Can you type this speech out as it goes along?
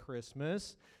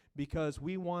Christmas because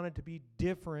we wanted to be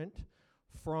different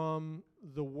from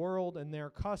the world and their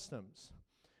customs.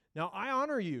 Now, I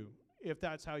honor you if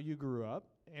that's how you grew up,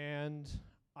 and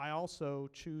I also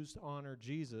choose to honor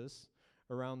Jesus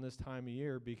around this time of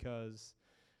year because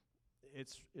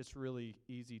it's really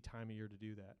easy time of year to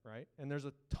do that, right? And there's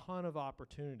a ton of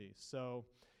opportunities. So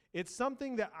it's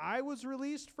something that I was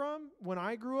released from when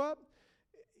I grew up.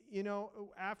 You know,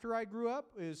 after I grew up,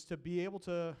 is to be able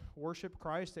to worship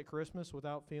Christ at Christmas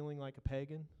without feeling like a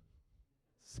pagan.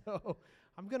 So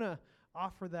I'm going to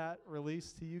offer that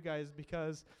release to you guys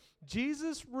because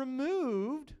Jesus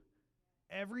removed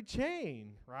every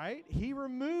chain, right? He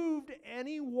removed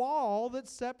any wall that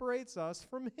separates us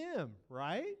from him,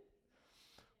 right?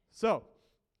 So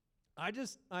I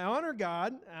honor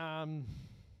God.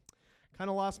 Kind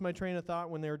of lost my train of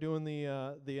thought when they were doing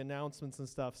the announcements and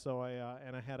stuff. So I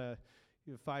had a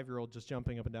 5-year-old just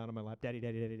jumping up and down on my lap, daddy,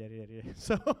 daddy, daddy, daddy, daddy.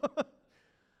 So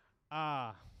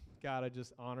God, I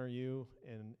just honor you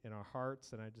in our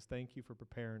hearts, and I just thank you for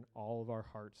preparing all of our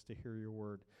hearts to hear your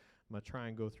word. I'm going to try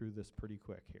and go through this pretty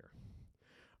quick here.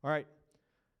 All right.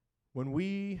 When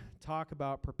we talk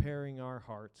about preparing our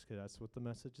hearts, because that's what the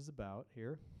message is about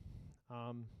here,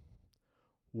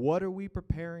 what are we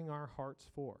preparing our hearts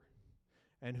for?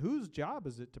 And whose job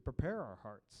is it to prepare our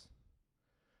hearts?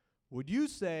 Would you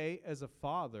say, as a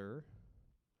father,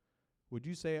 would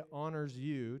you say it honors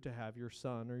you to have your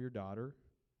son or your daughter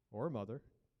or mother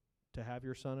to have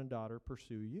your son and daughter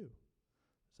pursue you?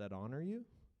 Does that honor you?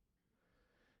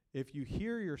 If you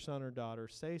hear your son or daughter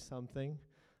say something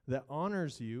that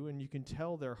honors you and you can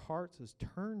tell their hearts is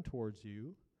turned towards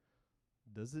you,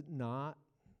 does it not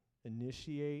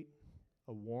initiate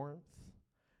a warmth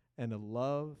and a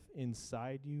love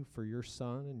inside you for your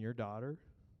son and your daughter?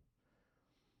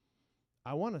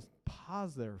 I want to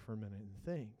pause there for a minute and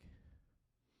think.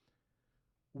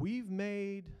 We've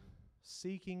made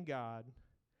seeking God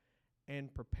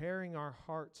and preparing our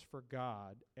hearts for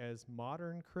God as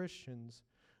modern Christians,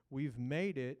 we've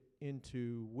made it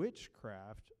into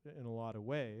witchcraft in a lot of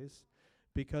ways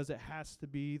because it has to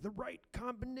be the right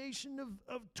combination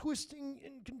of twisting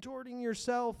and contorting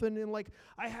yourself and like,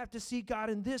 I have to see God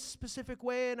in this specific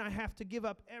way and I have to give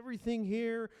up everything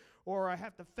here or I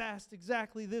have to fast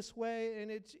exactly this way, and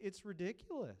it's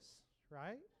ridiculous,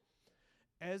 right?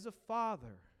 As a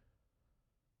father,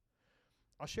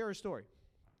 I'll share a story.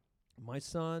 My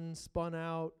son spun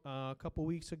out a couple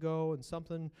weeks ago and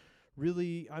something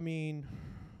really,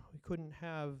 we couldn't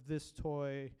have this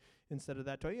toy instead of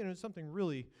that toy. You know, something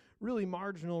really, really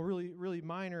marginal, really, really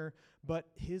minor, but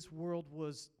his world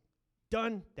was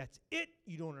done. That's it.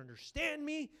 You don't understand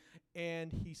me.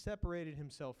 And he separated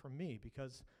himself from me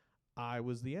because I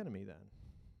was the enemy then,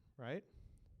 right?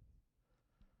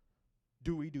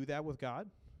 Do we do that with God?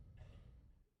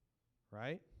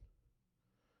 Right?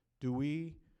 Do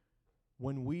we,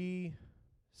 when we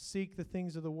seek the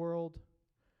things of the world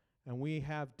and we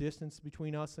have distance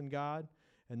between us and God,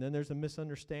 and then there's a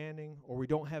misunderstanding, or we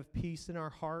don't have peace in our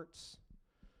hearts,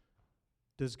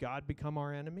 does God become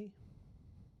our enemy?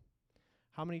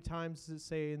 How many times does it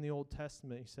say in the Old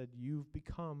Testament, he said, you've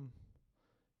become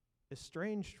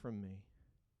estranged from me?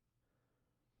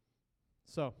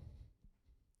 So,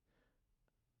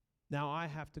 now I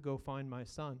have to go find my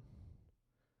son and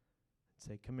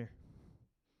say, come here.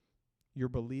 You're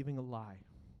believing a lie.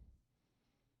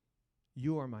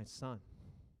 You are my son.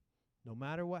 No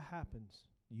matter what happens,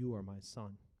 you are my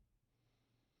son.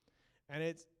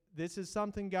 And this is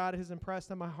something God has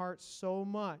impressed on my heart so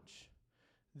much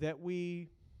that when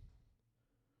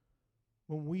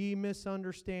we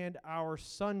misunderstand our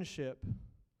sonship,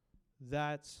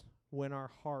 that's when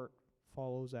our heart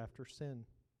follows after sin.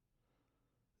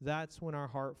 That's when our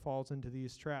heart falls into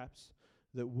these traps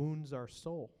that wounds our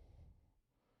soul.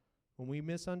 When we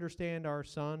misunderstand our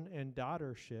son and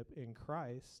daughtership in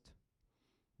Christ,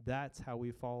 that's how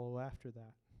we follow after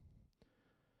that.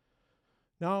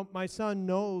 Now, my son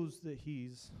knows that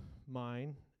he's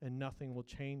mine, and nothing will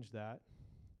change that.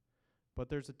 But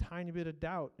there's a tiny bit of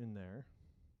doubt in there.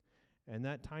 And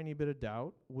that tiny bit of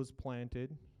doubt was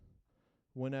planted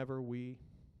whenever we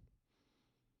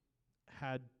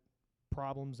had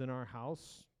problems in our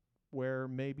house where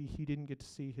maybe he didn't get to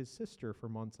see his sister for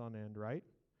months on end, right?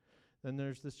 Then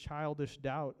there's this childish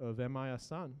doubt of, am I a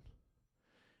son?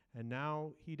 And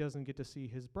now he doesn't get to see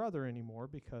his brother anymore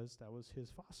because that was his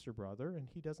foster brother, and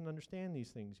he doesn't understand these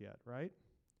things yet, right?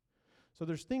 So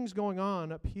there's things going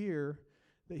on up here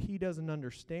that he doesn't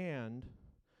understand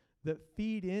that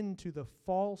feed into the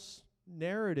false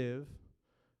narrative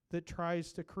that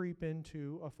tries to creep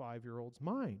into a 5-year-old's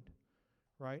mind,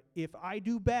 right? If I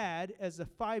do bad as a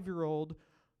 5-year-old,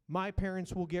 my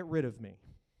parents will get rid of me.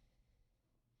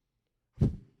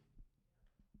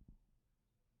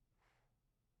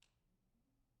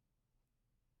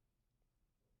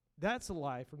 That's a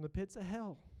lie from the pits of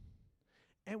hell.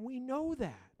 And we know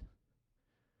that.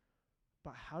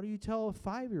 But how do you tell a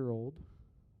 5-year-old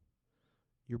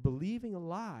you're believing a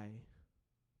lie?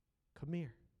 Come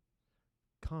here.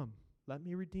 Come. Let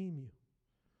me redeem you.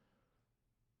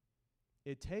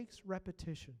 It takes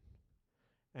repetition.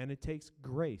 And it takes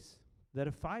grace that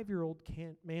a 5-year-old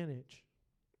can't manage.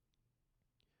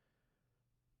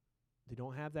 They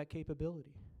don't have that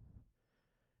capability.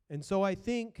 And so I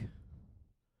think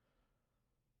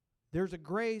there's a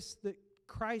grace that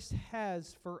Christ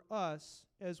has for us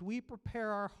as we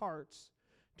prepare our hearts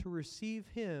to receive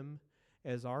Him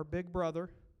as our big brother,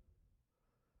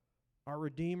 our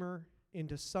Redeemer,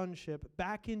 into sonship,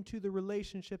 back into the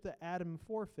relationship that Adam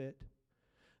forfeit.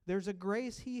 There's a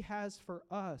grace He has for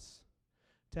us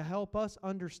to help us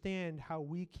understand how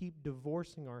we keep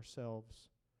divorcing ourselves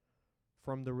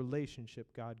from the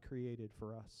relationship God created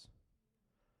for us.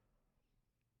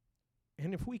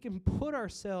 And if we can put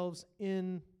ourselves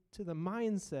into the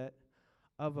mindset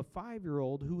of a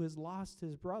 5-year-old who has lost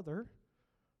his brother,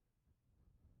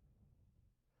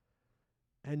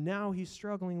 and now he's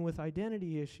struggling with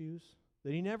identity issues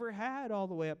that he never had all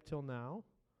the way up till now,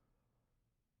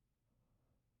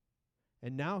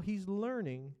 and now he's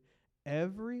learning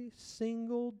every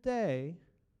single day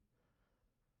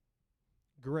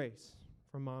grace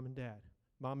from mom and dad.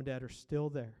 Mom and dad are still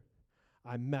there.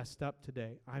 I messed up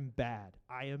today. I'm bad.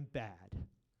 I am bad.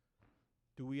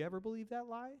 Do we ever believe that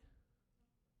lie?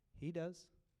 He does.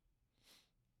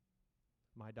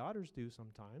 My daughters do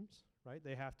sometimes, right?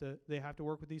 They have to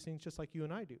work with these things just like you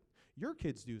and I do. Your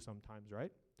kids do sometimes,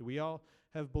 right? Do we all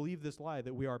have believed this lie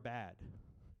that we are bad?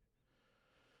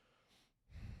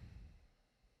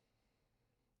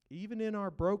 Even in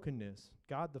our brokenness,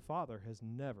 God the Father has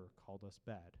never called us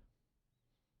bad.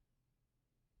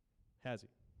 Has He?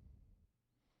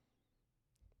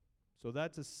 So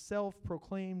that's a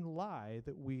self-proclaimed lie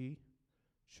that we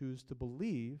choose to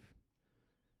believe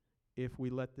if we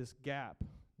let this gap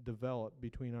develop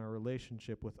between our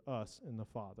relationship with us and the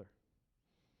Father.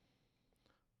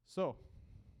 So,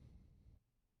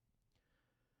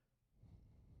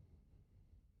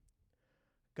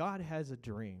 God has a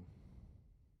dream.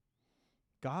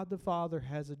 God the Father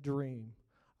has a dream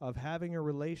of having a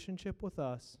relationship with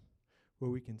us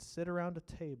where we can sit around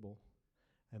a table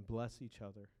and bless each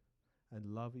other and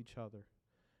love each other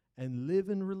and live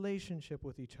in relationship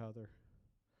with each other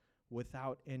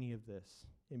without any of this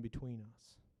in between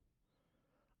us.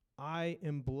 I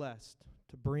am blessed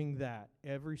to bring that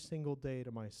every single day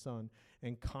to my son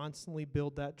and constantly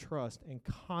build that trust and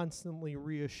constantly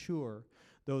reassure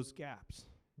those gaps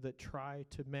that try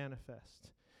to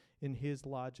manifest in his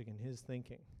logic and his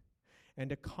thinking. And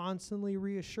to constantly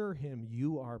reassure him,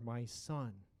 you are my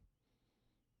son,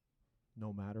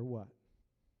 no matter what.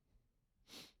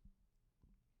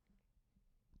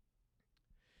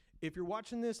 If you're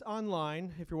watching this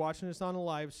online, if you're watching this on a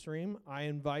live stream, I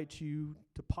invite you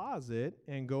to pause it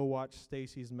and go watch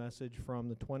Stacy's message from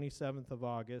the 27th of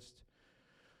August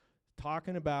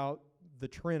talking about the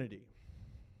Trinity.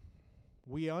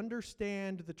 We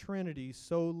understand the Trinity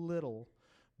so little,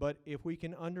 but if we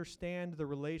can understand the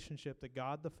relationship that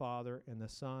God the Father and the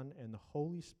Son and the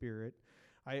Holy Spirit,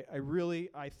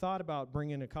 I thought about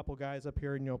bringing a couple guys up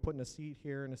here and, putting a seat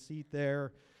here and a seat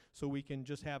there, so we can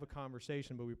just have a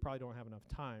conversation, but we probably don't have enough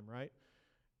time, right?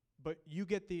 But you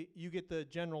get the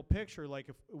general picture. Like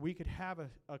if we could have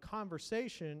a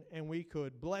conversation and we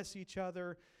could bless each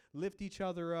other, lift each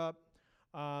other up,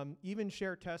 even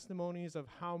share testimonies of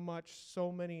how much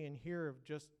so many in here have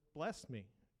just blessed me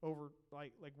over,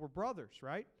 like we're brothers,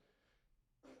 right?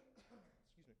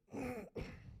 Excuse me.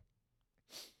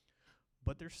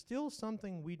 But there's still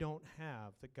something we don't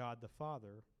have that God the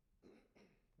Father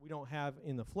we don't have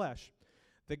in the flesh,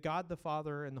 that God the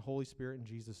Father and the Holy Spirit and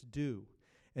Jesus do.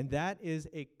 And that is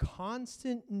a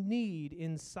constant need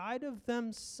inside of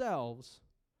themselves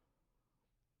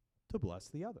to bless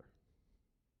the other.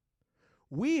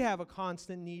 We have a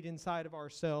constant need inside of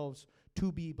ourselves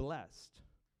to be blessed,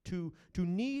 to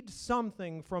need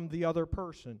something from the other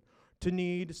person,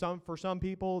 for some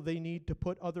people, they need to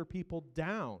put other people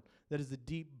down. That is the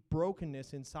deep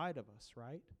brokenness inside of us,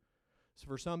 right? So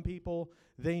for some people,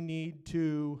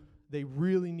 they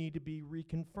really need to be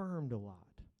reconfirmed a lot.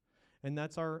 And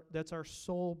that's our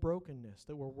soul brokenness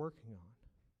that we're working on.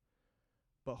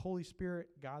 But Holy Spirit,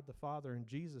 God the Father, and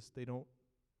Jesus, they don't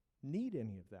need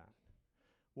any of that.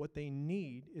 What they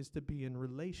need is to be in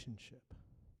relationship.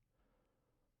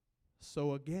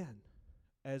 So again,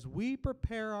 as we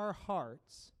prepare our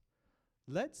hearts,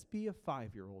 let's be a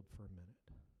 5-year-old for a minute.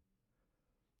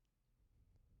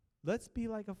 Let's be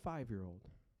like a 5-year-old.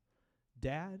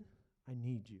 Dad, I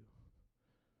need you.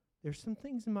 There's some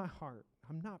things in my heart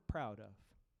I'm not proud of.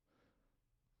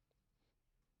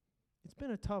 It's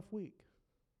been a tough week.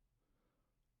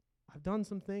 I've done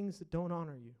some things that don't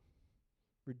honor you.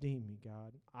 Redeem me,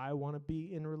 God. I want to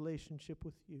be in a relationship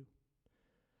with you.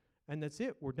 And that's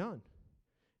it. We're done.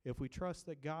 If we trust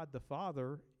that God the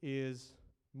Father is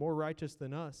more righteous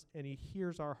than us, and he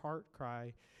hears our heart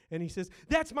cry, and he says,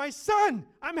 that's my son!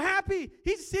 I'm happy!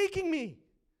 He's seeking me!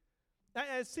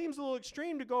 It seems a little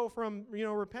extreme to go from,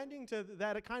 repenting to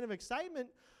that kind of excitement,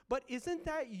 but isn't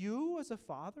that you as a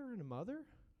father and a mother?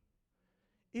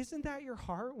 Isn't that your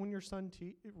heart when your son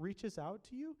reaches out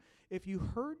to you? If you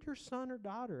heard your son or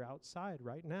daughter outside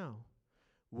right now,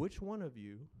 which one of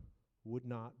you would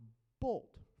not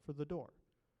bolt for the door,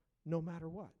 no matter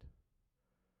what?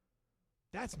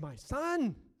 That's my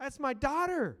son. That's my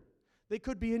daughter. They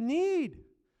could be in need.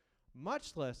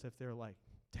 Much less if they're like,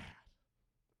 Dad,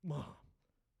 Mom,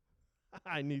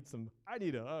 I need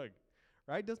a hug.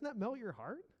 Right? Doesn't that melt your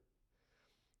heart?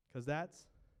 Because that's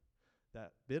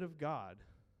that bit of God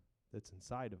that's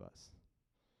inside of us.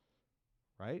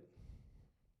 Right?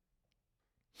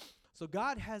 So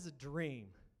God has a dream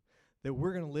that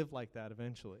we're going to live like that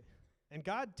eventually. And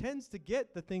God tends to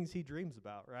get the things he dreams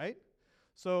about, right?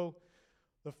 So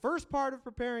the first part of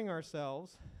preparing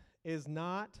ourselves is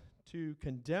not to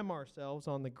condemn ourselves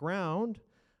on the ground,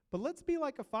 but let's be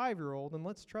like a 5-year-old and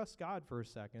let's trust God for a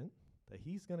second that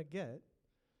he's going to get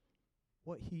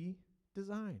what he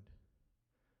designed.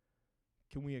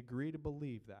 Can we agree to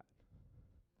believe that?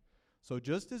 So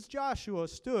just as Joshua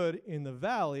stood in the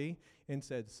valley and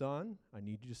said, son, I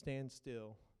need you to stand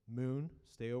still. Moon,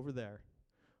 stay over there.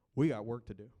 We got work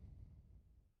to do.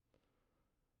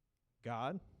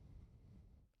 God,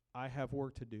 I have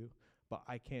work to do, but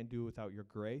I can't do it without your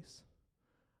grace.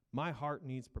 My heart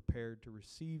needs prepared to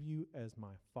receive you as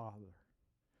my Father.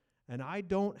 And I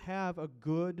don't have a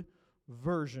good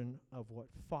version of what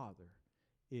Father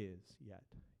is yet.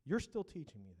 You're still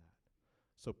teaching me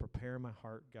that. So prepare my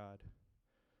heart, God,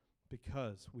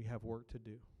 because we have work to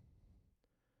do.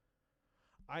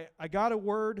 I got a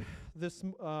word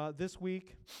this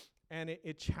week, and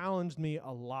it challenged me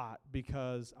a lot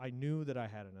because I knew that I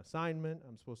had an assignment.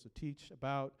 I'm supposed to teach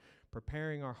about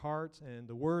preparing our hearts, and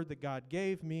the word that God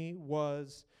gave me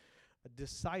was a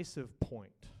decisive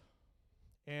point.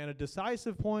 And a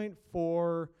decisive point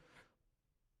for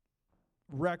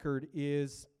record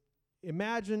is,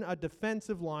 imagine a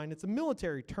defensive line. It's a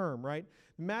military term, right?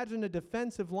 Imagine a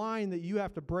defensive line that you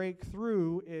have to break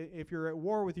through if you're at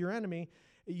war with your enemy.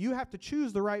 You have to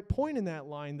choose the right point in that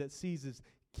line that seizes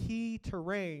key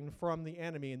terrain from the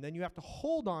enemy, and then you have to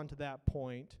hold on to that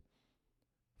point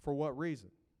for what reason?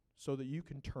 So that you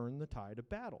can turn the tide of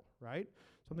battle, right?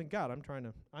 So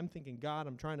I'm thinking, God,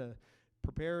 I'm trying to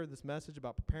prepare this message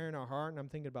about preparing our heart, and I'm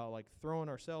thinking about like throwing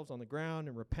ourselves on the ground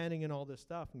and repenting and all this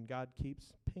stuff, and God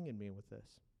keeps pinging me with this.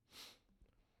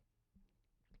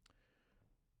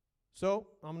 So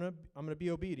I'm gonna be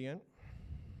obedient,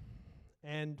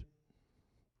 and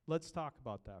let's talk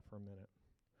about that for a minute.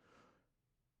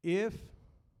 If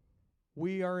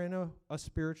we are in a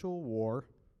spiritual war,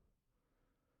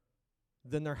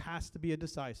 then there has to be a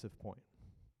decisive point.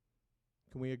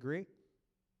 Can we agree?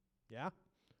 Yeah?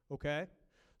 Okay.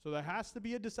 So there has to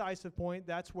be a decisive point.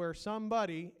 That's where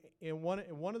somebody in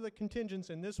one of the contingents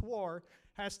in this war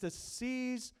has to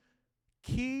seize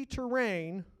key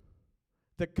terrain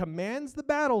that commands the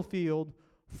battlefield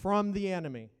from the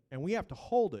enemy. And we have to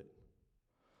hold it.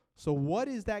 So what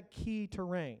is that key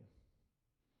terrain?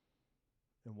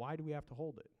 And why do we have to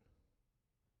hold it?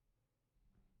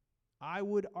 I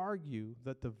would argue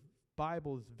that the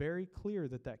Bible is very clear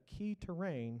that that key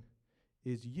terrain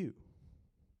is you.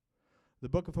 The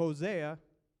book of Hosea,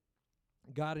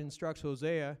 God instructs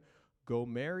Hosea, go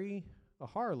marry a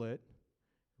harlot,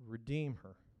 redeem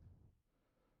her.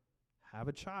 Have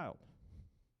a child.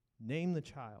 Name the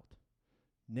child.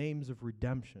 Names of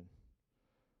redemption.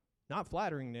 Not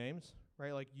flattering names,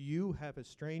 right? Like, you have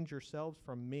estranged yourselves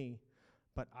from me,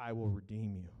 but I will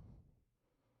redeem you.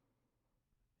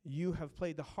 You have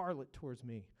played the harlot towards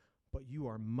me, but you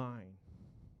are mine.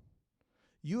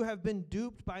 You have been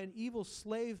duped by an evil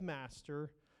slave master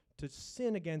to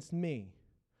sin against me,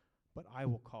 but I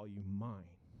will call you mine.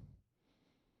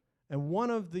 And one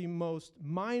of the most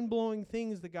mind-blowing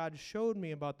things that God showed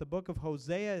me about the book of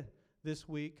Hosea this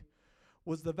week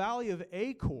was the valley of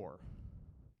Achor,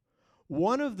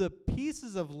 one of the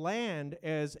pieces of land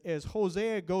as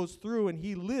Hosea goes through and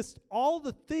he lists all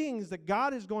the things that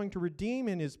God is going to redeem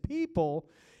in his people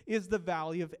is the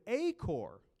Valley of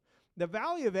Achor. The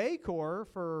Valley of Achor,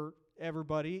 for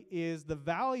everybody, is the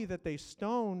valley that they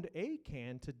stoned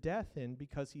Achan to death in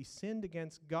because he sinned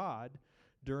against God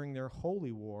during their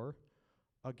holy war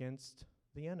against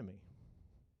the enemy.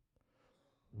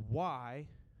 Why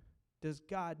does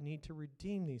God need to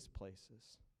redeem these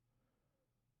places?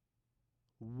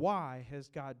 Why has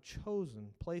God chosen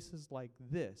places like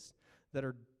this that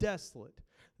are desolate,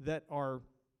 that are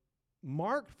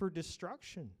marked for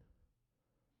destruction,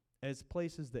 as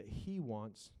places that he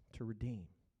wants to redeem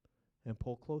and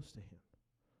pull close to him?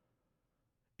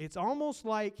 It's almost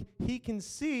like he can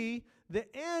see the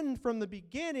end from the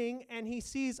beginning, and he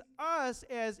sees us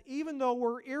as, even though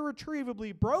we're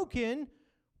irretrievably broken,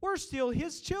 we're still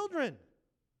his children.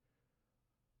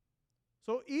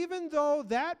 So even though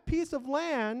that piece of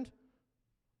land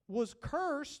was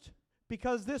cursed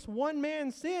because this one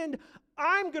man sinned,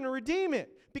 I'm going to redeem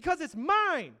it because it's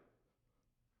mine.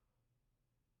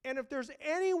 And if there's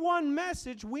any one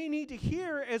message we need to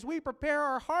hear as we prepare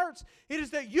our hearts, it is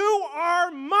that you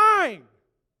are mine.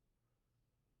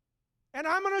 And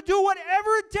I'm going to do whatever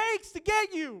it takes to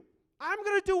get you. I'm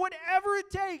going to do whatever it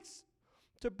takes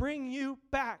to bring you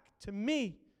back to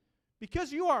me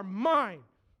because you are mine.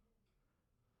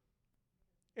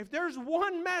 If there's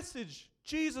one message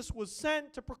Jesus was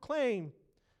sent to proclaim,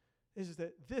 is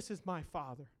that this is my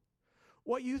Father.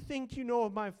 What you think you know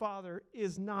of my Father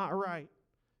is not right.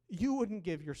 You wouldn't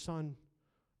give your son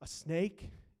a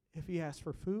snake if he asked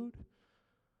for food.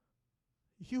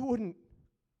 You wouldn't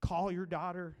call your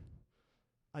daughter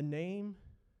a name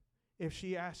if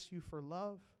she asked you for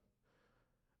love.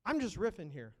 I'm just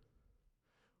riffing here.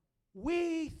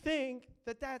 We think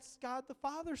that that's God the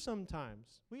Father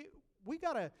sometimes. We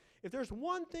gotta, if there's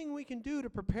one thing we can do to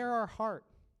prepare our heart,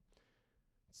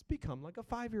 it's become like a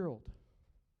 5-year-old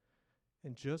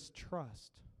and just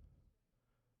trust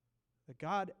that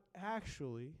God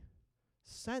actually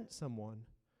sent someone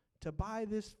to buy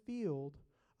this field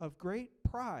of great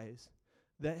prize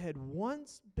that had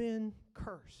once been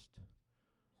cursed,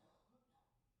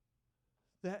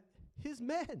 that his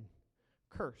men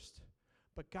cursed.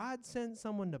 But God sent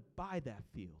someone to buy that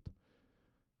field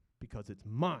because it's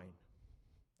mine.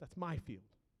 That's my field.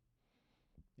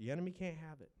 The enemy can't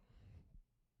have it.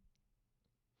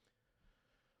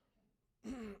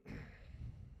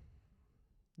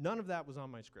 None of that was on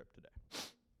my script today.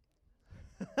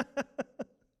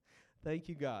 Thank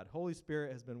you, God. Holy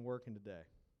Spirit has been working today.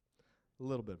 A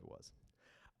little bit of it was.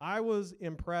 I was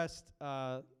impressed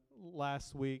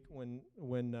last week when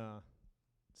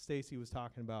Stacy was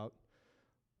talking about,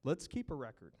 let's keep a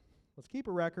record. Let's keep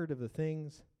a record of the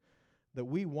things that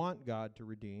we want God to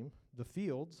redeem, the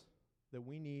fields that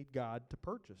we need God to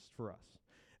purchase for us.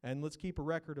 And let's keep a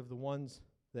record of the ones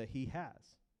that he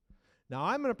has. Now,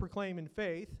 I'm going to proclaim in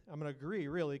faith, I'm going to agree,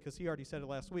 really, because he already said it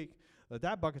last week,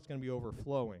 that bucket's going to be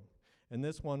overflowing. And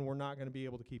this one, we're not going to be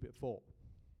able to keep it full.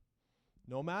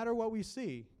 No matter what we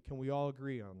see, can we all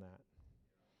agree on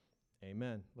that?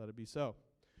 Amen. Let it be so.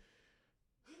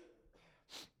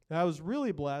 Now, I was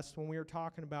really blessed when we were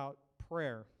talking about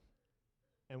prayer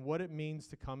and what it means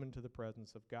to come into the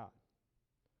presence of God.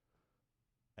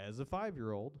 As a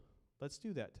 5-year-old, let's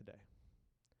do that today.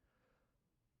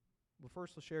 Well,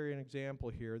 first, I'll share you an example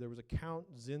here. There was a Count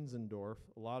Zinzendorf.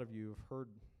 A lot of you have heard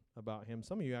about him.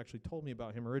 Some of you actually told me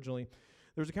about him originally.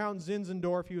 There was a Count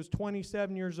Zinzendorf. He was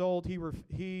 27 years old. He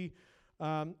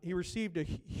received a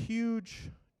huge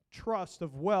trust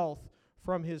of wealth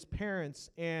from his parents,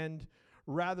 and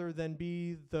rather than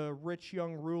be the rich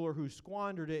young ruler who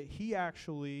squandered it, he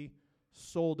actually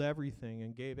sold everything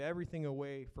and gave everything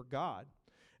away for God.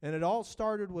 And it all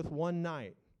started with one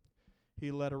night.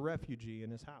 He let a refugee in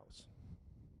his house.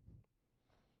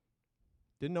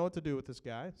 Didn't know what to do with this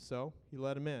guy, so he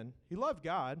let him in. He loved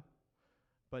God,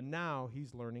 but now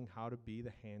he's learning how to be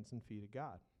the hands and feet of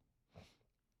God.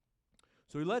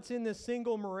 So he lets in this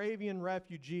single Moravian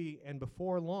refugee, and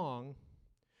before long,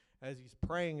 as he's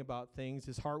praying about things,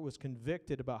 his heart was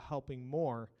convicted about helping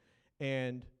more,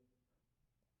 and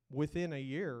within a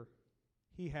year,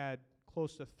 he had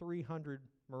close to 300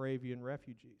 Moravian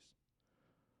refugees.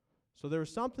 So there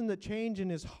was something that changed in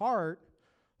his heart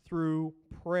through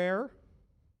prayer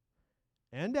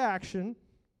and action,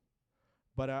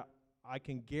 but I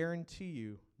can guarantee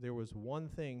you there was one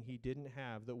thing he didn't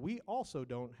have that we also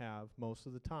don't have most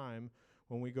of the time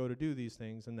when we go to do these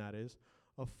things, and that is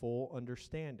a full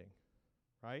understanding,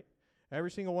 right? Every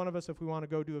single one of us, if we want to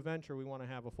go do a venture, we want to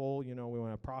have a full, we want to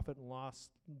have profit and loss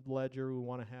ledger. We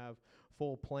want to have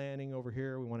full planning over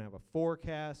here. We want to have a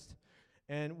forecast.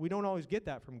 And we don't always get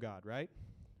that from God, right?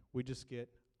 We just get,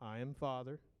 I am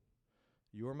Father.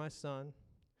 You are my son.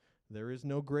 There is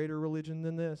no greater religion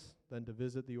than this, than to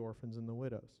visit the orphans and the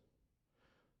widows.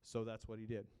 So that's what he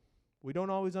did. We don't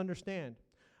always understand.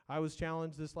 I was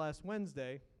challenged this last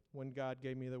Wednesday when God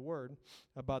gave me the word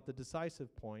about the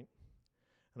decisive point.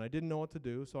 And I didn't know what to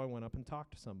do, so I went up and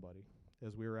talked to somebody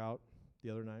as we were out the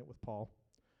other night with Paul.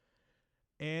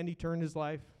 And he turned his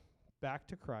life back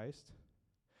to Christ.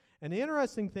 And the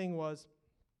interesting thing was,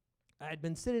 I had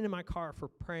been sitting in my car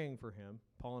praying for him.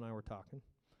 Paul and I were talking.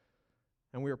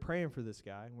 And we were praying for this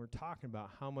guy, and we were talking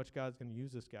about how much God's going to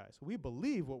use this guy. So we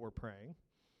believe what we're praying.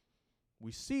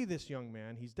 We see this young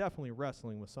man. He's definitely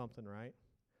wrestling with something, right?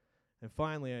 And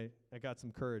finally, I got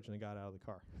some courage, and I got out of the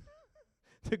car.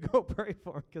 To go pray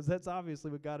for him, because that's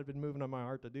obviously what God had been moving on my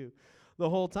heart to do the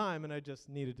whole time, and I just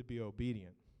needed to be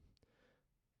obedient.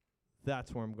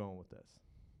 That's where I'm going with this.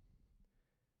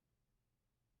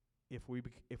 If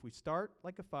we start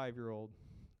like a 5-year-old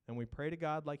and we pray to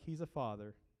God like he's a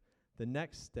father, the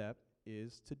next step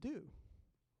is to do,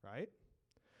 right?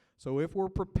 So if we're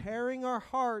preparing our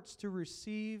hearts to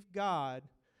receive God,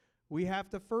 we have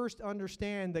to first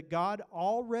understand that God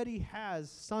already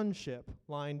has sonship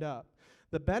lined up.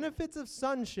 The benefits of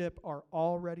sonship are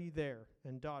already there,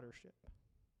 and daughtership.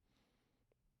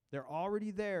 They're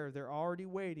already there. They're already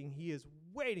waiting. He is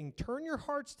waiting. Turn your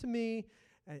hearts to me.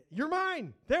 And you're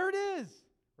mine. There it is.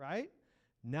 Right?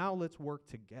 Now let's work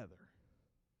together.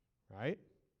 Right?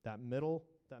 That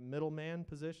middleman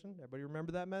position. Everybody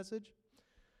remember that message?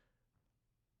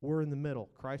 We're in the middle.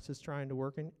 Christ is trying to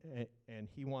work in, and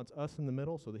he wants us in the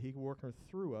middle so that he can work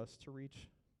through us to reach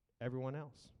everyone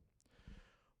else.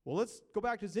 Well, let's go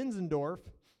back to Zinzendorf.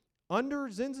 Under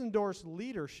Zinzendorf's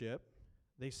leadership,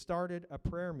 they started a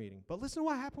prayer meeting. But listen to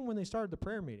what happened when they started the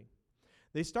prayer meeting.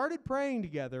 They started praying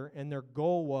together, and their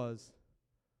goal was,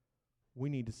 we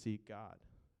need to seek God,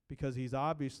 because he's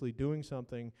obviously doing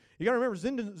something. You got to remember,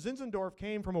 Zinzendorf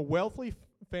came from a wealthy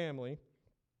family,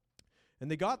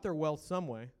 and they got their wealth some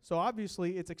way. So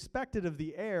obviously, it's expected of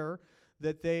the heir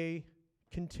that they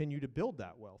continue to build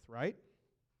that wealth, right?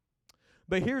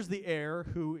 But here's the heir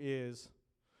who is,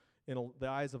 in the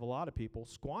eyes of a lot of people,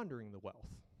 squandering the wealth.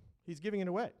 He's giving it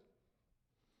away.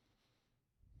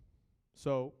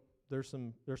 So there's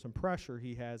some pressure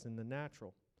he has in the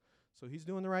natural. So he's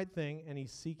doing the right thing, and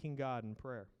he's seeking God in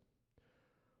prayer.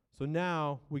 So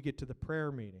now we get to the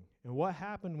prayer meeting. And what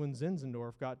happened when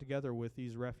Zinzendorf got together with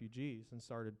these refugees and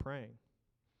started praying?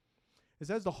 It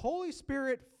says the Holy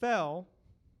Spirit fell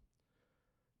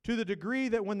to the degree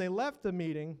that when they left the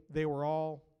meeting, they were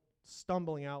all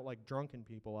stumbling out like drunken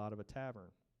people out of a tavern.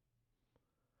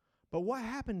 But what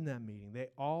happened in that meeting? They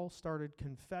all started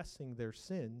confessing their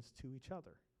sins to each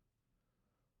other.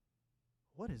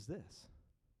 What is this?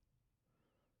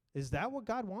 Is that what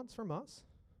God wants from us?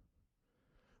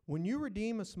 When you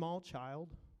redeem a small child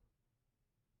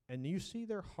and you see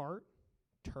their heart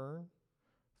turn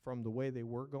from the way they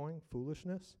were going,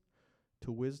 foolishness,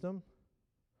 to wisdom,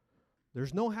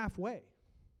 there's no halfway.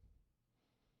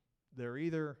 They're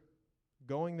either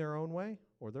going their own way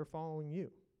or they're following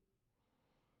you.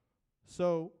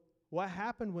 So what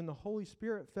happened when the Holy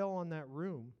Spirit fell on that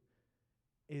room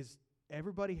is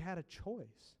everybody had a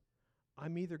choice.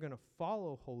 I'm either going to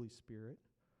follow Holy Spirit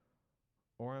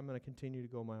or I'm going to continue to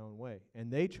go my own way. And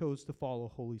they chose to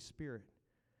follow Holy Spirit.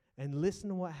 And listen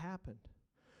to what happened.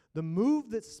 The move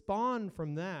that spawned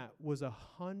from that was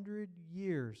 100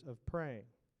 years of praying.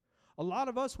 A lot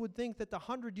of us would think that the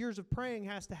 100 years of praying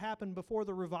has to happen before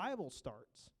the revival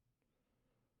starts.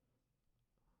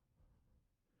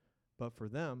 But for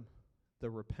them, the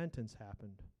repentance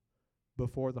happened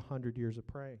before the 100 years of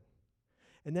praying.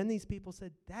 And then these people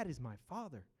said, that is my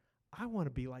Father. I want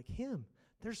to be like him.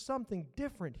 There's something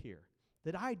different here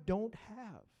that I don't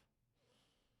have.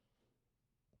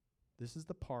 This is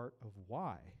the part of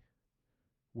why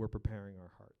we're preparing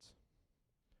our hearts.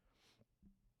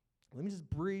 Let me just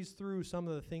breeze through some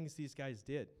of the things these guys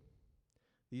did.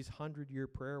 These 100-year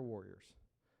prayer warriors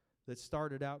that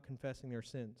started out confessing their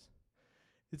sins.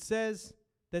 It says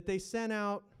that they sent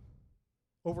out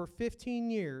over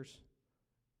 15 years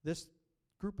this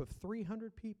group of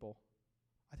 300 people.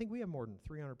 I think we have more than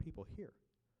 300 people here,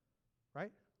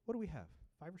 right? What do we have?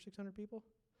 500 or 600 people?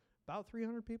 About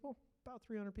 300 people? About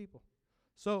 300 people.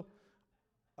 So,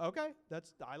 okay,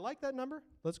 I like that number.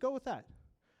 Let's go with that.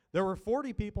 There were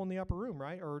 40 people in the upper room,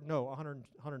 right? Or no,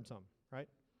 100 some, right?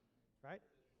 Right?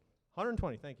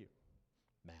 120, thank you.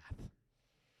 Math.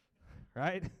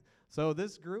 Right? So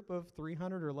this group of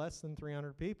 300 or less than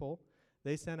 300 people,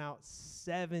 they sent out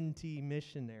 70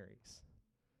 missionaries.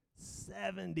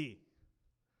 70.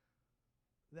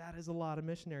 That is a lot of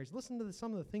missionaries. Listen to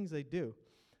some of the things they do.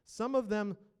 Some of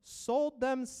them sold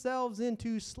themselves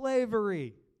into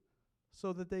slavery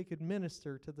so that they could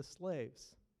minister to the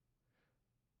slaves.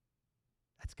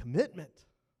 That's commitment.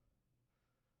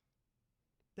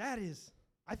 That is,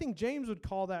 I think James would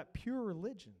call that pure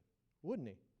religion, wouldn't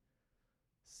he?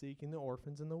 Seeking the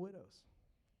orphans and the widows.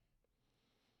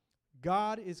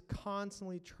 God is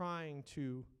constantly trying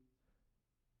to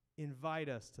invite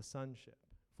us to sonship.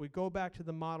 If we go back to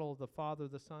the model of the Father,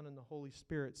 the Son, and the Holy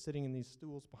Spirit sitting in these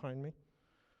stools behind me,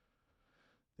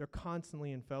 they're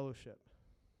constantly in fellowship.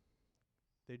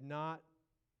 They're not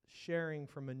sharing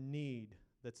from a need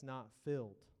that's not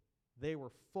filled. They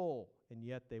were full, and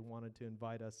yet they wanted to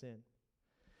invite us in.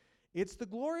 It's the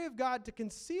glory of God to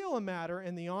conceal a matter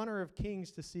and the honor of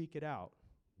kings to seek it out.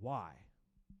 Why?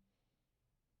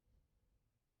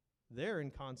 They're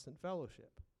in constant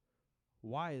fellowship.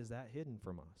 Why is that hidden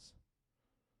from us?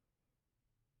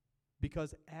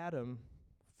 Because Adam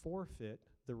forfeit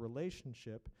the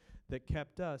relationship that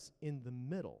kept us in the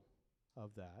middle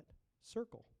of that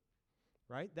circle.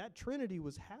 Right? That Trinity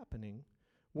was happening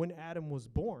when Adam was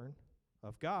born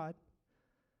of God,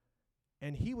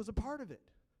 and he was a part of it.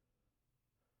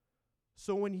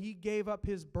 So when he gave up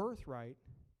his birthright,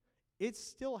 it's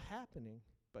still happening,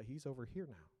 but he's over here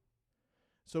now.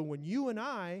 So when you and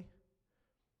I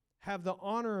have the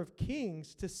honor of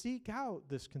kings to seek out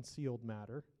this concealed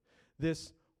matter,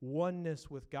 this oneness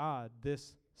with God,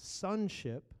 this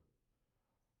sonship,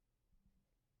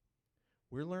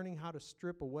 we're learning how to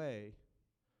strip away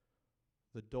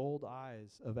the dulled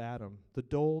eyes of Adam, the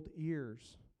dulled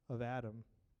ears of Adam,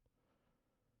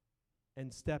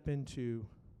 and step into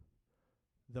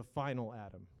the final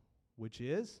Adam, which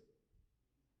is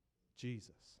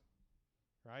Jesus,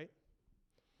 right?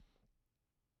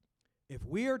 If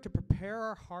we are to prepare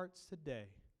our hearts today,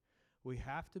 we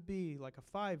have to be like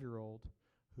a 5-year-old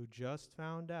who just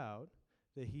found out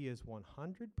that he is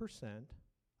 100%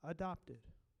 adopted.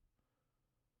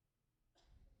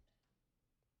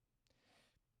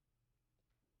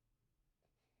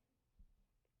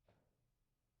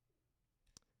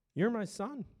 You're my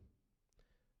son.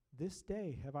 This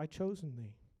day have I chosen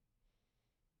thee.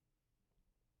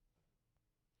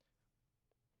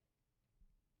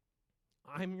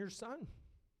 I'm your son.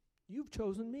 You've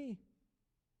chosen me.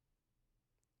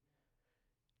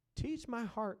 Teach my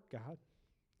heart, God.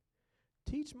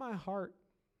 Teach my heart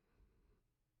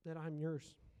that I'm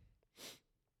yours.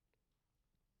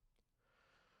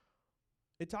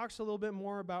 It talks a little bit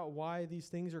more about why these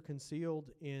things are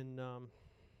concealed in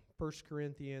 1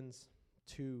 Corinthians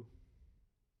 2.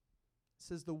 It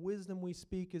says, the wisdom we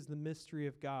speak is the mystery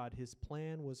of God. His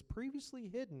plan was previously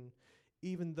hidden,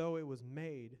 even though it was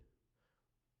made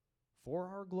for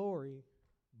our glory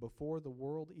before the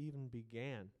world even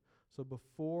began. So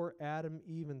before Adam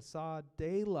even saw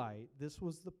daylight, this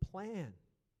was the plan.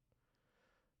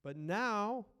 But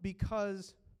now,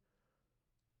 because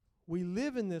we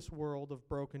live in this world of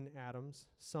broken Adams,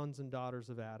 sons and daughters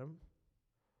of Adam,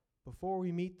 before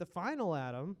we meet the final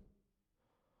Adam,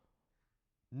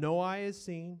 no eye has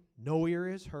seen, no ear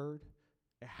has heard.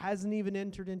 It hasn't even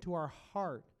entered into our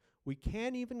heart. We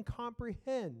can't even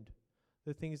comprehend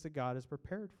the things that God has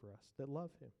prepared for us that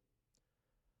love him.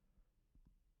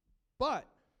 But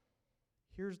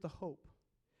here's the hope.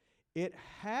 It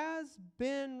has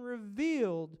been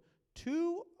revealed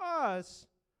to us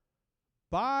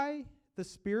by the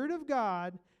Spirit of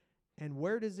God, and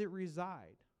where does it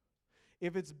reside?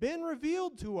 If it's been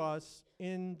revealed to us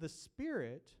in the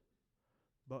Spirit,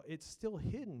 but it's still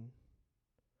hidden,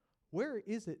 where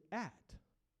is it at?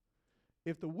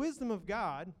 If the wisdom of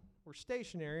God were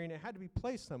stationary and it had to be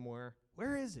placed somewhere,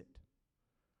 where is it?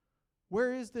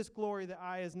 Where is this glory that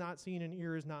eye has not seen and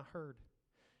ear has not heard?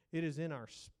 It is in our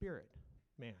spirit,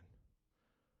 man.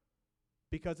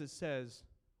 Because it says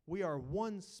we are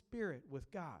one spirit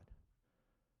with God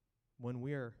when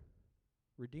we are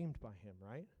redeemed by him,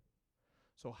 right?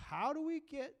 So how do we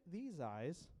get these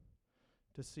eyes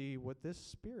to see what this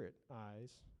spirit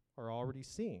eyes are already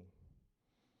seeing?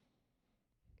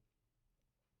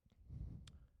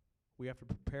 We have to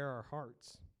prepare our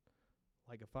hearts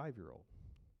like a 5-year-old.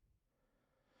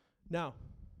 Now,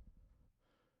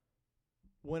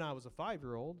 when I was a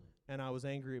 5-year-old and I was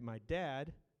angry at my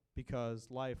dad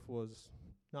because life was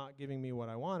not giving me what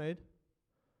I wanted,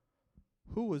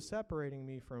 who was separating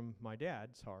me from my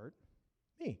dad's heart?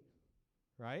 Me,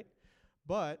 right?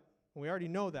 But we already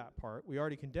know that part. We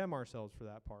already condemn ourselves for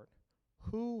that part.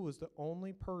 Who was the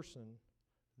only person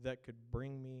that could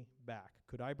bring me back.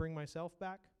 Could I bring myself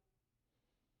back?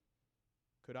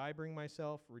 Could I bring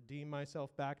myself, redeem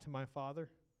myself back to my Father?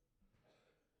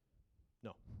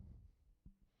 No.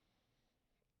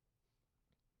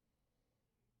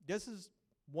 This is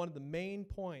one of the main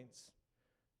points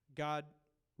God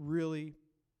really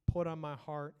put on my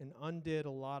heart and undid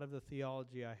a lot of the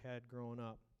theology I had growing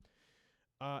up.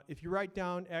 If you write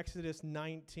down Exodus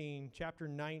 19, chapter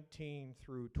 19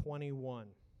 through 21,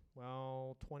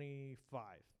 25.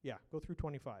 Yeah, go through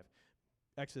 25.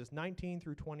 Exodus 19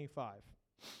 through 25.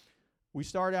 We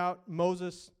start out,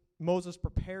 Moses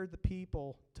prepared the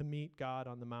people to meet God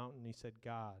on the mountain. He said,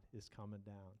 God is coming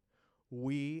down.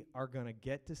 We are going to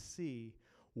get to see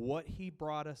what he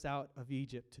brought us out of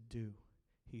Egypt to do.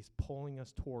 He's pulling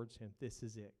us towards him. This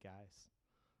is it, guys.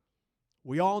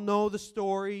 We all know the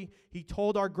story. He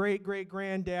told our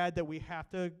great-great-granddad that we have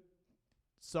to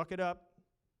suck it up,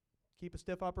 keep a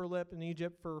stiff upper lip in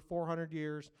Egypt for 400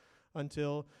 years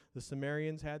until the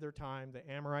Sumerians had their time, the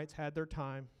Amorites had their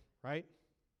time, right?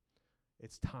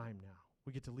 It's time now.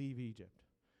 We get to leave Egypt.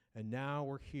 And now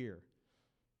we're here.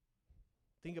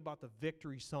 Think about the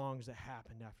victory songs that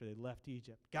happened after they left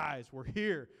Egypt. Guys, we're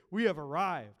here. We have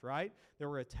arrived, right? There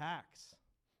were attacks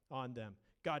on them.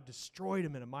 God destroyed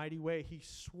them in a mighty way. He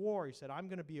swore, he said, I'm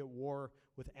going to be at war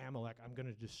with Amalek. I'm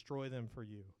going to destroy them for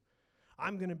you.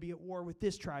 I'm going to be at war with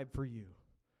this tribe for you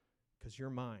because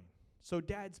you're mine. So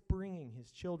Dad's bringing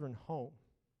his children home,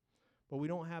 but we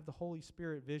don't have the Holy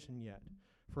Spirit vision yet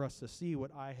for us to see what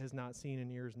eye has not seen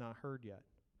and ears not heard yet.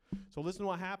 So listen to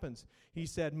what happens. He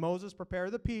said, Moses, prepare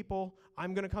the people.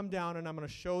 I'm going to come down and I'm going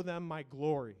to show them my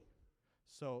glory.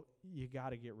 So you got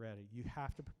to get ready. You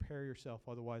have to prepare yourself,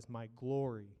 otherwise my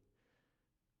glory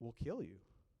will kill you.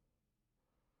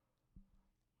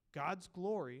 God's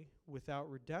glory without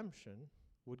redemption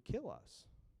would kill us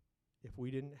if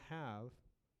we didn't have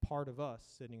part of us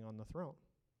sitting on the throne.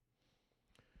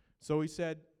 So he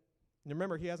said,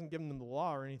 remember, he hasn't given them the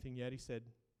law or anything yet. He said,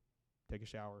 take a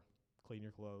shower, clean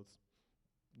your clothes.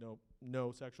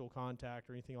 No sexual contact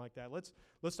or anything like that. Let's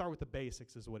start with the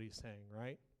basics is what he's saying,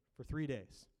 right? For 3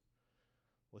 days.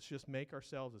 Let's just make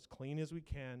ourselves as clean as we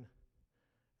can,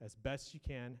 as best you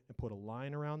can, and put a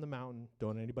line around the mountain.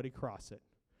 Don't anybody cross it.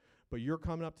 But you're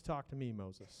coming up to talk to me,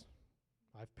 Moses.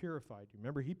 I've purified you.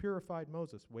 Remember, he purified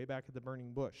Moses way back at the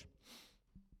burning bush.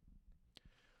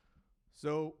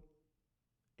 So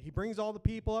he brings all the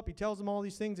people up. He tells them all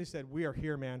these things. He said, we are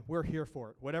here, man. We're here for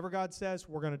it. Whatever God says,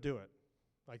 we're going to do it.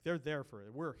 Like, they're there for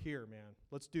it. We're here, man.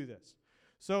 Let's do this.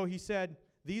 So he said,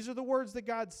 these are the words that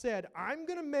God said. I'm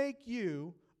going to make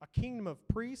you a kingdom of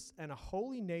priests and a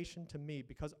holy nation to me,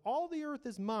 because all the earth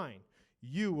is mine.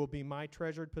 You will be my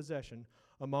treasured possession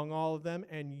among all of them,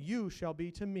 and you shall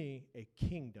be to me a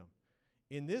kingdom.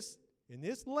 In this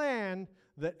land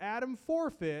that Adam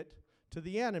forfeit to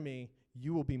the enemy,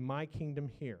 you will be my kingdom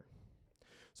here.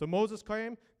 So Moses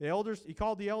came, he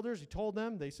called the elders, he told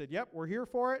them, they said, yep, we're here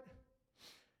for it.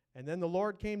 And then the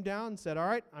Lord came down and said, all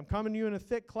right, I'm coming to you in a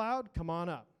thick cloud, come on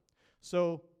up.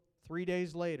 So 3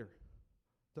 days later,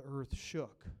 the earth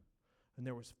shook, and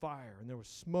there was fire, and there was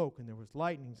smoke, and there was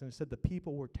lightnings, and it said the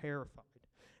people were terrified.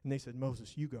 And they said,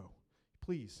 Moses, you go.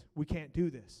 Please, we can't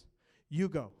do this. You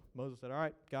go. Moses said, all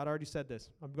right, God already said this.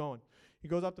 I'm going. He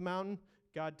goes up the mountain.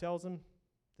 God tells him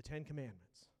the 10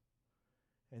 Commandments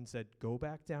and said, go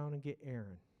back down and get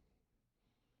Aaron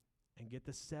and get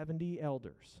the 70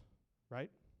 elders,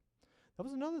 right? That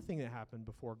was another thing that happened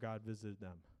before God visited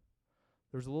them.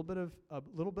 There was a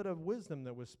little bit of wisdom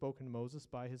that was spoken to Moses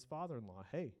by his father-in-law.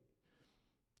 Hey,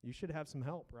 you should have some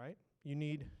help, right? You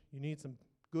need some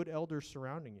good elders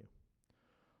surrounding you.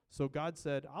 So God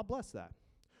said, I'll bless that.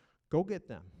 Go get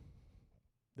them.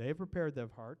 They have prepared their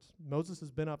hearts. Moses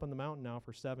has been up on the mountain now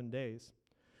for 7 days.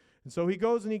 And so he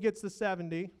goes and he gets the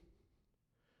 70,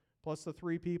 plus the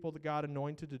 3 people that God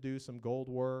anointed to do some gold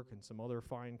work and some other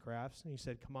fine crafts. And he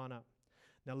said, come on up.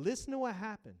 Now listen to what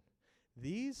happened.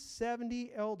 These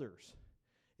 70 elders,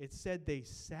 it said they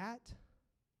sat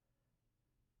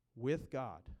with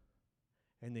God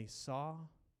and they saw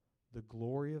the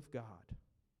glory of God.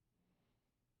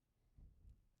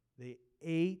 They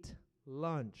ate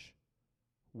lunch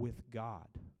with God.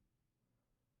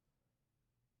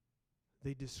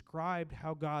 They described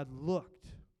how God looked.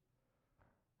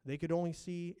 They could only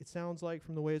see, it sounds like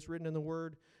from the way it's written in the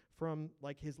Word, from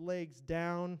like his legs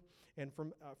down and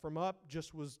from up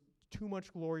just was too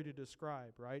much glory to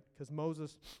describe, right?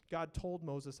 Because God told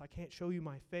Moses, I can't show you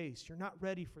my face. You're not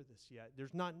ready for this yet.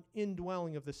 There's not an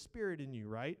indwelling of the Spirit in you,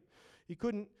 right? He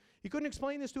couldn't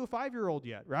explain this to a 5-year-old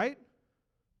yet, right?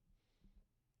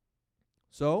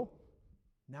 So,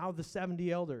 now the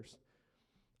 70 elders.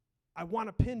 I want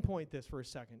to pinpoint this for a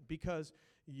second, because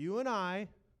you and I,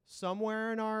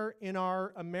 somewhere in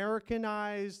our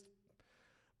Americanized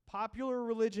popular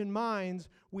religion minds,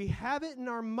 we have it in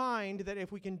our mind that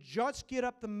if we can just get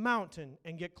up the mountain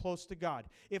and get close to God,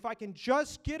 if I can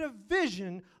just get a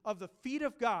vision of the feet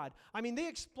of God. I mean, they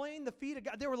explained the feet of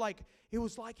God. They were like, it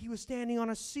was like he was standing on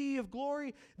a sea of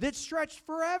glory that stretched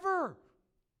forever.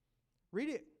 Read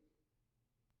it.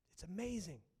 It's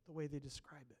amazing the way they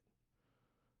describe it.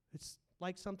 It's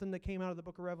like something that came out of the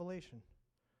book of Revelation.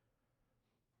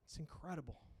 It's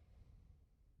incredible.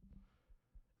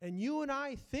 And you and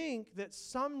I think that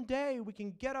someday we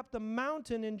can get up the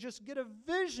mountain and just get a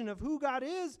vision of who God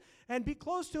is and be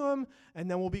close to him, and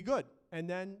then we'll be good. And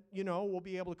then, we'll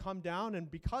be able to come down,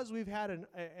 and because we've had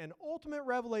an ultimate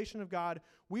revelation of God,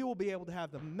 we will be able to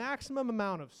have the maximum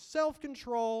amount of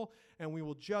self-control, and we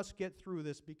will just get through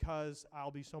this because I'll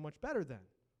be so much better then.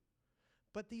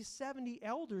 But these 70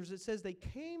 elders, it says they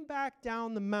came back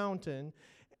down the mountain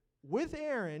with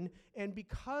Aaron, and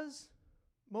because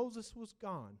Moses was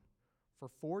gone for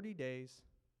 40 days,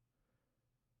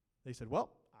 they said,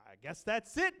 well, I guess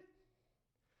that's it.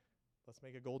 Let's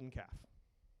make a golden calf.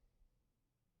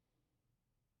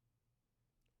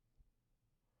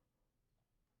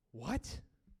 What?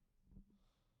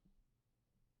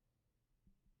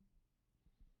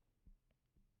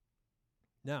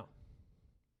 Now,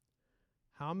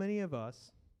 how many of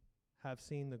us have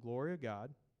seen the glory of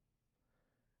God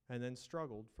and then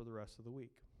struggled for the rest of the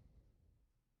week?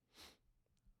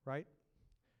 Right?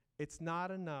 It's not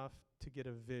enough to get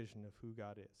a vision of who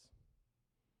God is.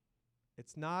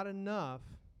 It's not enough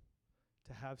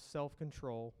to have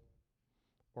self-control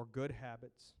or good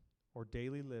habits or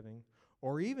daily living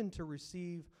or even to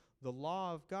receive the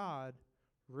law of God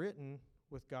written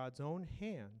with God's own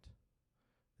hand.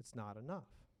 It's not enough.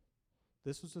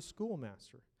 This was a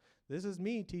schoolmaster. This is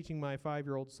me teaching my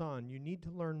 5-year-old son. You need to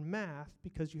learn math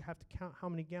because you have to count how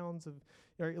many gallons of,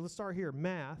 let's start here,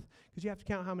 math, because you have to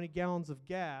count how many gallons of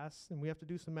gas, and we have to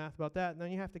do some math about that. And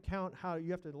then you have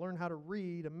to learn how to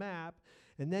read a map,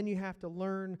 and then you have to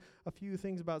learn a few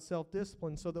things about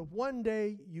self-discipline so that one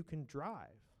day you can drive,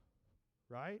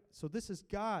 right? So this is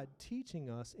God teaching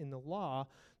us in the law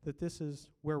that this is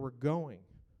where we're going.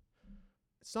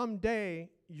 Someday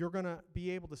you're going to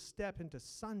be able to step into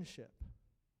sonship.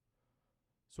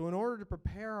 So in order to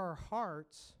prepare our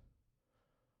hearts,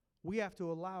 we have to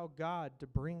allow God to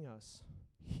bring us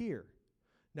here.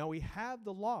 Now we have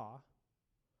the law,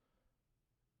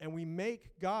 and we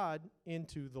make God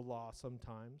into the law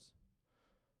sometimes.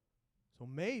 So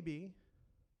maybe,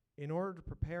 in order to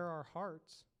prepare our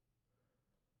hearts,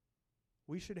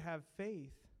 we should have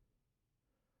faith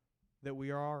that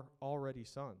we are already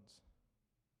sons.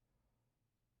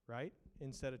 Right?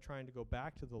 Instead of trying to go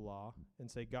back to the law and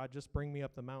say, God, just bring me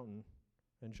up the mountain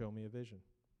and show me a vision.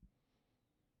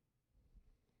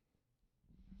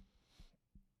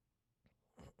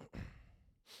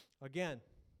 Again,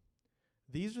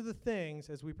 these are the things,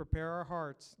 as we prepare our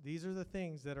hearts, these are the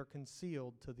things that are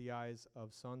concealed to the eyes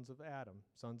of sons of Adam,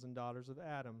 sons and daughters of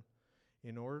Adam.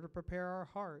 In order to prepare our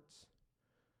hearts,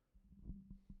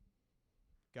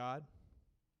 God,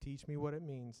 teach me what it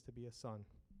means to be a son.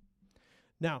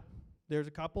 Now, there's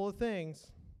a couple of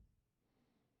things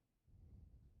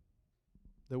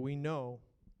that we know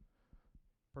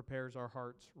prepares our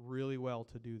hearts really well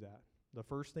to do that. The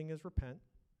first thing is repent,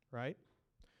 right?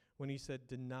 When he said,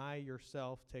 deny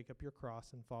yourself, take up your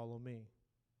cross, and follow me.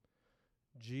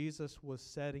 Jesus was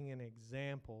setting an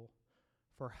example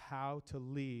for how to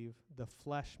leave the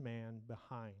flesh man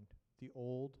behind, the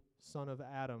old son of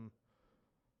Adam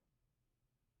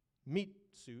meat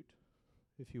suit,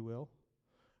 if you will.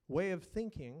 Way of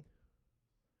thinking,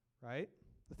 right?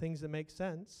 The things that make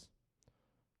sense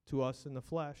to us in the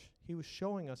flesh. He was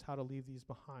showing us how to leave these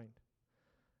behind.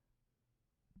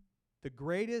 The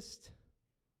greatest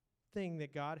thing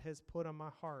that God has put on my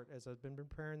heart as I've been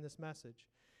preparing this message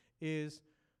is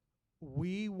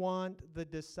we want the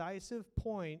decisive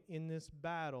point in this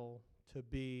battle to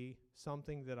be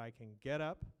something that I can get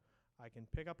up, I can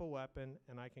pick up a weapon,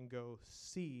 and I can go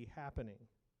see happening.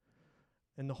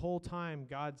 And the whole time,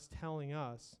 God's telling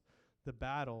us the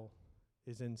battle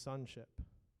is in sonship.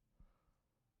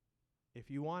 If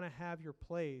you want to have your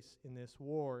place in this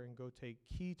war and go take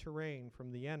key terrain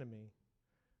from the enemy,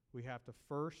 we have to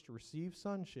first receive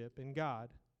sonship in God.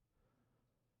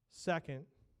 Second,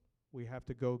 we have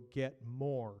to go get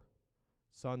more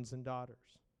sons and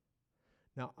daughters.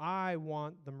 Now, I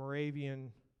want the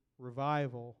Moravian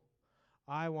revival.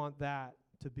 I want that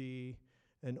to be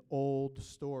an old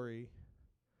story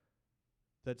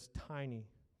that's tiny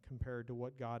compared to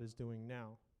what God is doing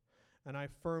now. And I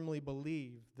firmly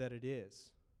believe that it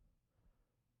is.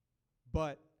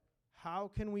 But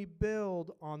how can we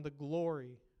build on the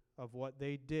glory of what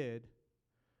they did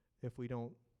if we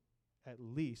don't at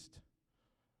least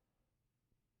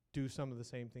do some of the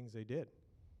same things they did?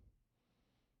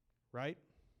 Right?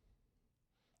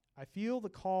 I feel the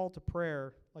call to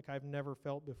prayer like I've never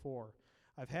felt before.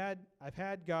 I've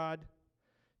had God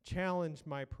challenge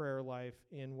my prayer life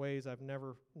in ways I've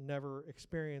never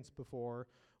experienced before.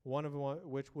 One of them,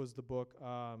 which was the book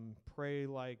 "Pray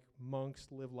Like Monks,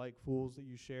 Live Like Fools" that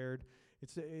you shared.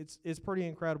 It's pretty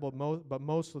incredible. But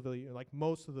most of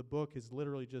the book is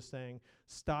literally just saying,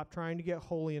 stop trying to get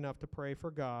holy enough to pray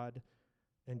for God,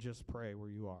 and just pray where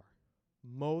you are.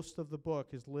 Most of the book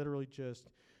is literally just,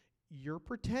 you're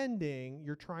pretending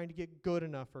you're trying to get good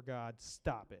enough for God.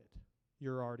 Stop it.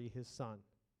 You're already His son.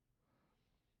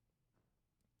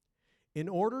 In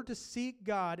order to seek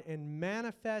God and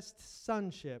manifest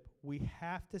sonship, we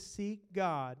have to seek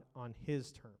God on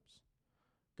His terms.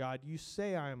 God, you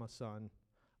say I am a son.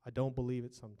 I don't believe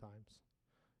it sometimes.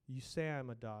 You say I'm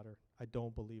a daughter. I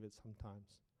don't believe it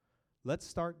sometimes. Let's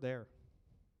start there.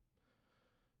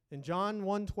 In John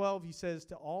 1:12, he says,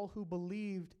 to all who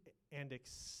believed and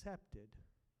accepted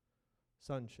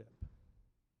sonship.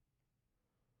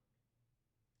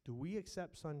 Do we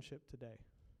accept sonship today?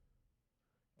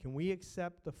 Can we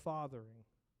accept the fathering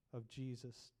of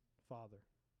Jesus, Father,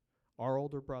 our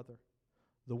older brother,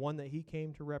 the one that He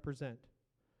came to represent?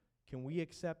 Can we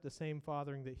accept the same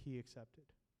fathering that He accepted?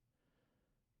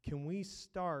 Can we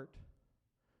start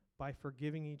by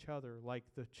forgiving each other like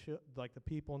the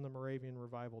people in the Moravian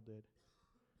revival did?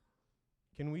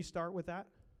 Can we start with that?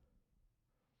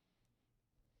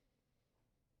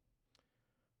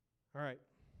 All right.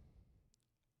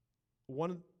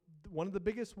 One of the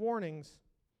biggest warnings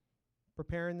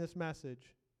preparing this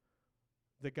message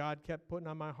that God kept putting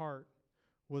on my heart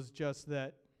was just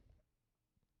that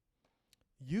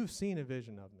you've seen a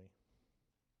vision of me.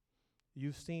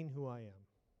 You've seen who I am.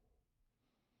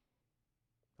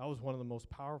 That was one of the most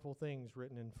powerful things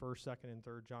written in 1st, 2nd, and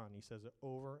 3rd John. He says it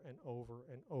over and over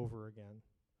and over again.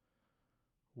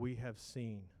 We have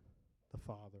seen the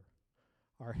Father.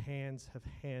 Our hands have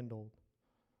handled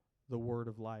the word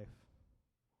of life.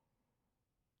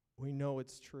 We know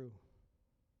it's true.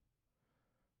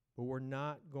 But we're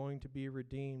not going to be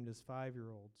redeemed as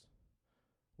 5-year-olds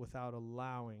without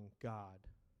allowing God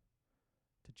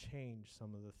to change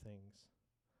some of the things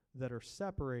that are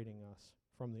separating us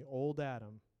from the old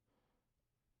Adam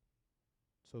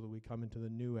so that we come into the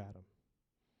new Adam.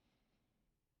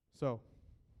 So,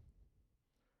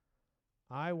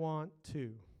 I want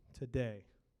to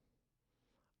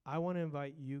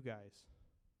invite you guys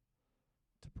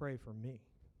to pray for me.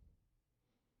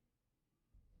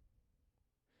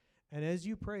 And as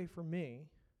you pray for me,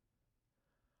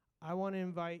 I want to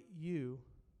invite you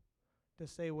to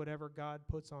say whatever God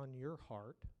puts on your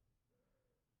heart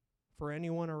for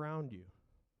anyone around you.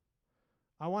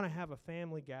 I want to have a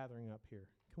family gathering up here.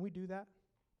 Can we do that?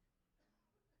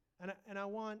 And I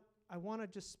want to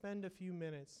just spend a few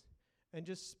minutes and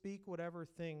just speak whatever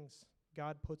things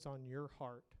God puts on your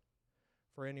heart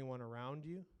for anyone around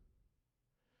you.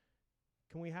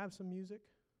 Can we have some music?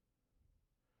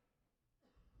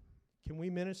 Can we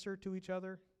minister to each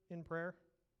other in prayer?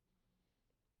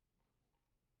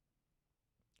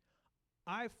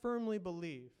 I firmly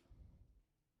believe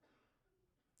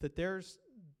that there's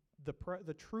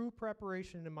the true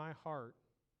preparation in my heart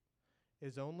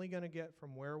is only going to get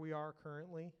from where we are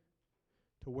currently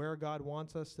to where God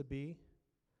wants us to be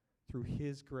through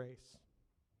His grace.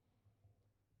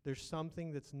 There's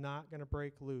something that's not going to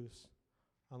break loose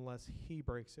unless He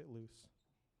breaks it loose.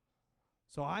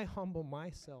 So I humble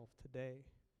myself today.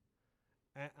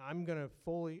 And I'm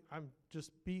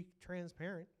just be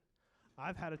transparent.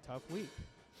 I've had a tough week.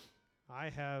 I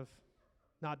have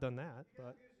not done that,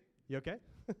 but you okay?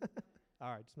 All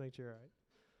right, just make sure, all right.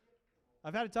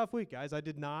 I've had a tough week, guys. I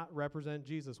did not represent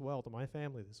Jesus well to my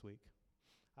family this week.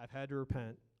 I've had to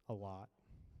repent a lot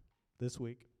this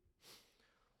week.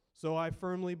 So I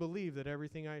firmly believe that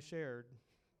everything I shared,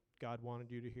 God wanted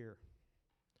you to hear.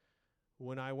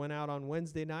 When I went out on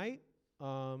Wednesday night,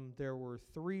 there were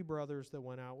 3 brothers that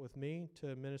went out with me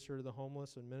to minister to the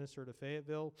homeless and minister to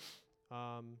Fayetteville.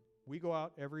 We go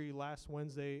out every last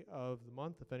Wednesday of the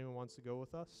month if anyone wants to go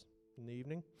with us in the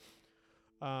evening.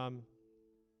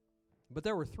 But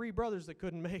there were 3 brothers that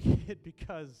couldn't make it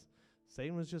because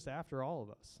Satan was just after all of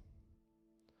us.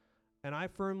 And I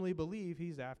firmly believe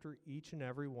he's after each and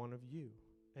every one of you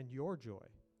and your joy.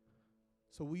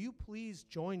 So will you please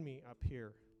join me up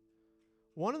here?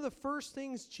 One of the first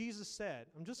things Jesus said,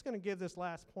 I'm just going to give this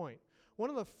last point. One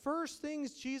of the first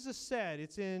things Jesus said,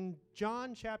 it's in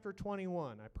John chapter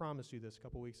 21. I promised you this a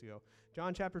couple weeks ago.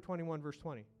 John chapter 21, verse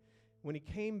 20. When he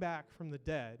came back from the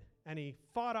dead and he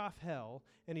fought off hell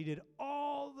and he did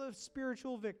all the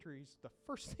spiritual victories, the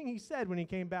first thing he said when he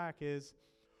came back is,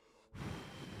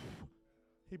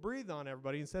 he breathed on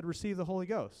everybody and said, receive the Holy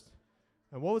Ghost.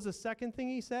 And what was the second thing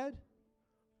he said?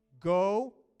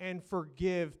 Go and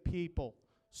forgive people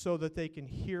so that they can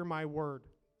hear my word.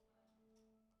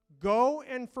 Go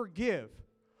and forgive.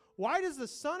 Why does the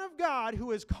Son of God,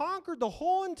 who has conquered the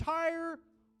whole entire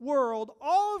world,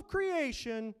 all of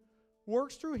creation,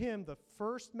 works through him? The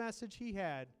first message he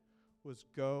had was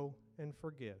go and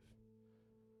forgive.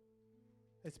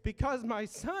 It's because my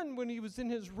son, when he was in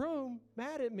his room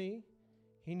mad at me,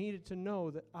 he needed to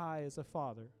know that I, as a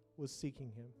father, was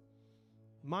seeking him.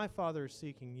 My Father is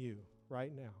seeking you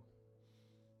right now.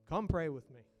 Come pray with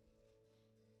me.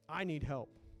 I need help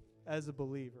as a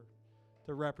believer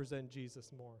to represent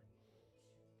Jesus more.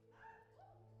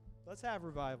 Let's have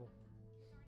revival.